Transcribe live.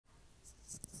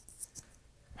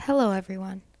Hello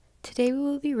everyone. Today we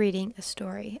will be reading a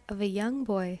story of a young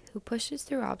boy who pushes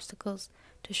through obstacles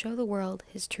to show the world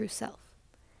his true self.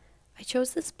 I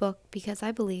chose this book because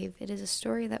I believe it is a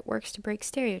story that works to break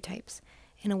stereotypes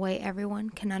in a way everyone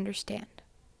can understand.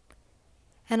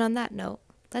 And on that note,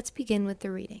 let's begin with the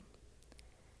reading.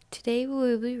 Today we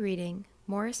will be reading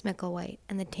Morris Micklewhite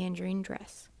and the Tangerine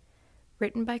Dress,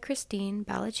 written by Christine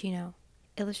Baldacchino,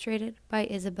 illustrated by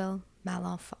Isabelle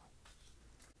Malenfant.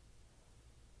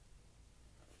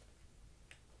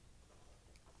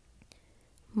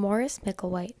 Morris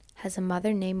Micklewhite has a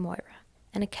mother named Moira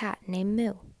and a cat named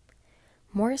Moo.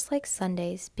 Morris likes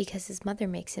Sundays because his mother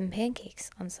makes him pancakes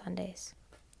on Sundays.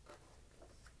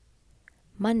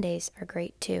 Mondays are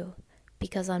great too,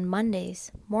 because on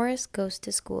Mondays, Morris goes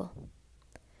to school.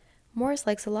 Morris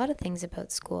likes a lot of things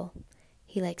about school.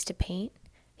 He likes to paint,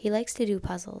 he likes to do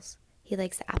puzzles, he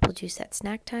likes the apple juice at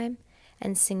snack time,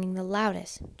 and singing the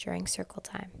loudest during circle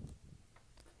time.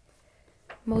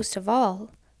 Most of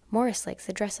all, Morris likes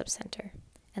the dress-up center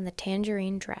and the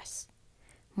tangerine dress.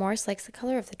 Morris likes the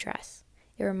color of the dress.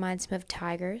 It reminds him of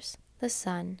tigers, the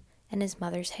sun, and his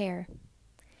mother's hair.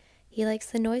 He likes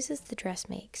the noises the dress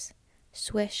makes,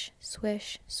 swish,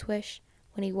 swish, swish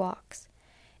when he walks,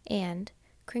 and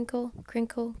crinkle,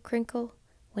 crinkle, crinkle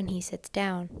when he sits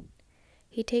down.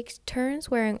 He takes turns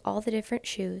wearing all the different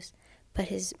shoes, but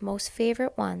his most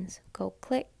favorite ones go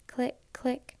click, click,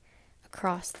 click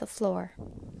across the floor.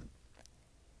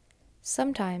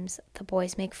 Sometimes the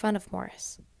boys make fun of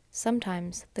Morris.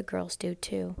 Sometimes the girls do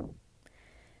too.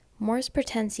 Morris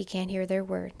pretends he can't hear their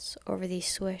words over these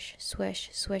swish, swish,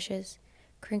 swishes,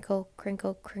 crinkle,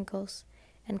 crinkle, crinkles,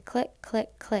 and click,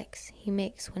 click, clicks he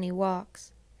makes when he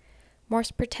walks.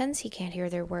 Morris pretends he can't hear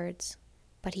their words,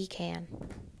 but he can.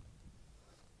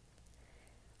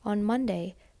 On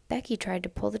Monday, Becky tried to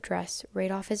pull the dress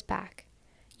right off his back.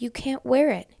 "You can't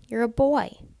wear it. You're a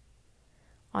boy."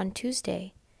 On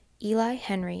Tuesday, Eli,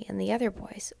 Henry, and the other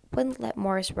boys wouldn't let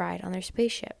Morris ride on their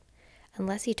spaceship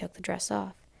unless he took the dress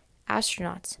off.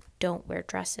 Astronauts don't wear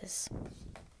dresses.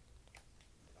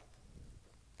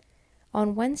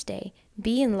 On Wednesday,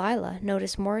 Bee and Lila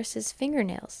noticed Morris's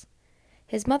fingernails.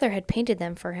 His mother had painted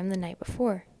them for him the night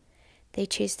before. They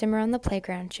chased him around the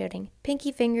playground shouting,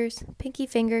 "Pinky fingers, pinky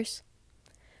fingers."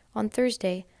 On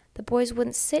Thursday, the boys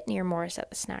wouldn't sit near Morris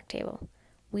at the snack table.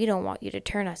 "We don't want you to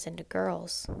turn us into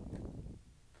girls."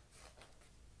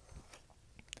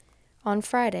 On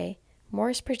Friday,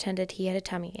 Morris pretended he had a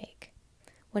tummy ache.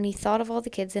 When he thought of all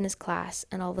the kids in his class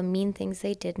and all the mean things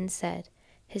they did and said,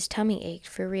 his tummy ached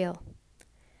for real.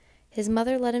 His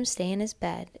mother let him stay in his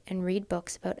bed and read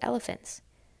books about elephants.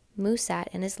 Moo sat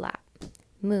in his lap.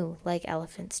 Moo liked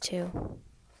elephants too.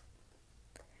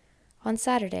 On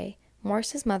Saturday,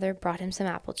 Morris's mother brought him some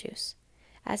apple juice.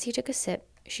 As he took a sip,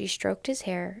 she stroked his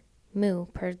hair. Moo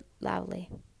purred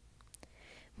loudly.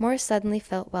 Morris suddenly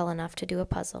felt well enough to do a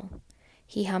puzzle.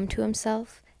 He hummed to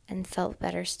himself and felt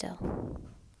better still.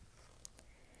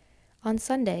 On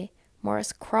Sunday,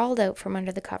 Morris crawled out from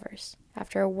under the covers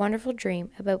after a wonderful dream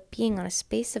about being on a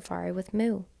space safari with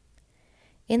Moo.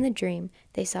 In the dream,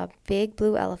 they saw big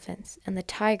blue elephants and the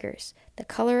tigers, the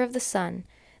color of the sun,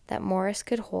 that Morris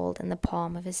could hold in the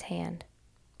palm of his hand.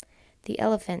 The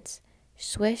elephants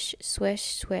swish,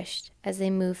 swish, swished as they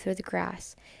moved through the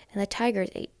grass, and the tigers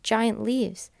ate giant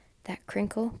leaves that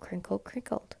crinkle, crinkle,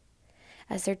 crinkled.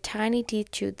 As their tiny teeth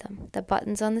chewed them, the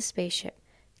buttons on the spaceship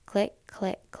click,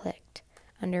 click, clicked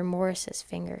under Morris's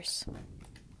fingers.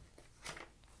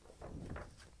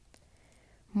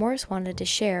 Morris wanted to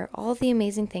share all the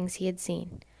amazing things he had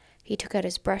seen. He took out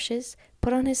his brushes,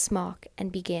 put on his smock,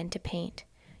 and began to paint,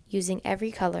 using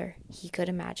every color he could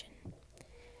imagine.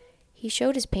 He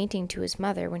showed his painting to his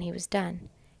mother when he was done.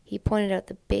 He pointed out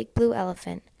the big blue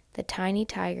elephant, the tiny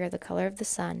tiger the color of the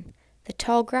sun, the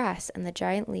tall grass and the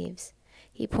giant leaves.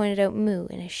 He pointed out Moo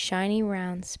in his shiny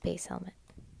round space helmet.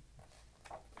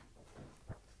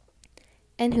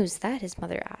 "And who's that?" his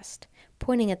mother asked,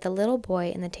 pointing at the little boy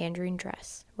in the tangerine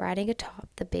dress, riding atop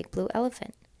the big blue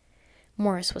elephant.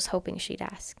 Morris was hoping she'd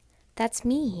ask. "That's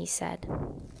me," he said.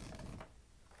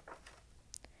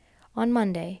 On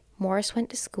Monday, Morris went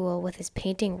to school with his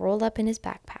painting rolled up in his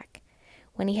backpack.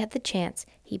 When he had the chance,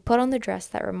 he put on the dress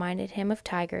that reminded him of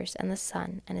tigers and the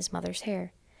sun and his mother's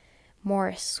hair.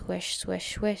 Morris swish,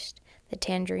 swish, swished. The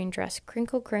tangerine dress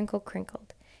crinkle, crinkle,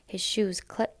 crinkled. His shoes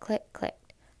click, click,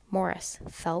 clicked. Morris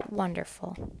felt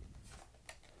wonderful.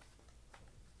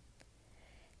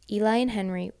 Eli and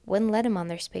Henry wouldn't let him on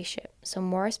their spaceship, so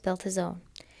Morris built his own.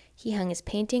 He hung his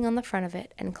painting on the front of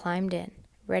it and climbed in,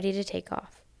 ready to take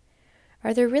off.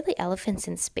 "Are there really elephants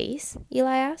in space?"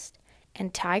 Eli asked.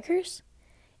 "And tigers?"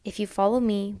 "If you follow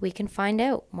me, we can find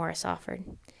out," Morris offered.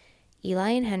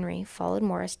 Eli and Henry followed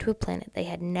Morris to a planet they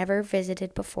had never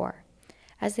visited before.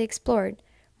 As they explored,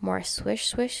 Morris swish,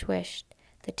 swish, swished.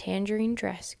 The tangerine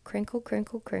dress crinkle,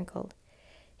 crinkle, crinkled.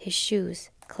 His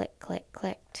shoes click, click,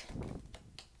 clicked.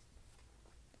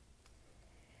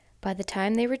 By the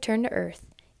time they returned to Earth,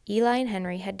 Eli and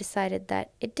Henry had decided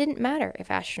that it didn't matter if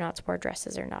astronauts wore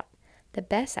dresses or not. The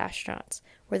best astronauts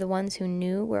were the ones who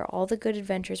knew where all the good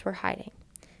adventures were hiding.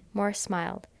 Morris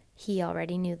smiled. He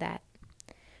already knew that.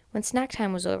 When snack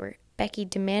time was over, Becky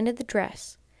demanded the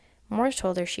dress. Morris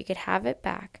told her she could have it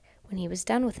back when he was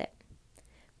done with it.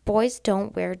 "Boys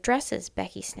don't wear dresses,"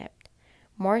 Becky snipped.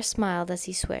 Morris smiled as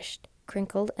he swished,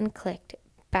 crinkled, and clicked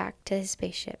back to his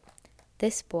spaceship.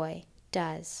 "This boy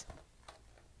does."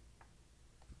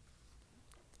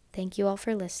 Thank you all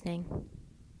for listening.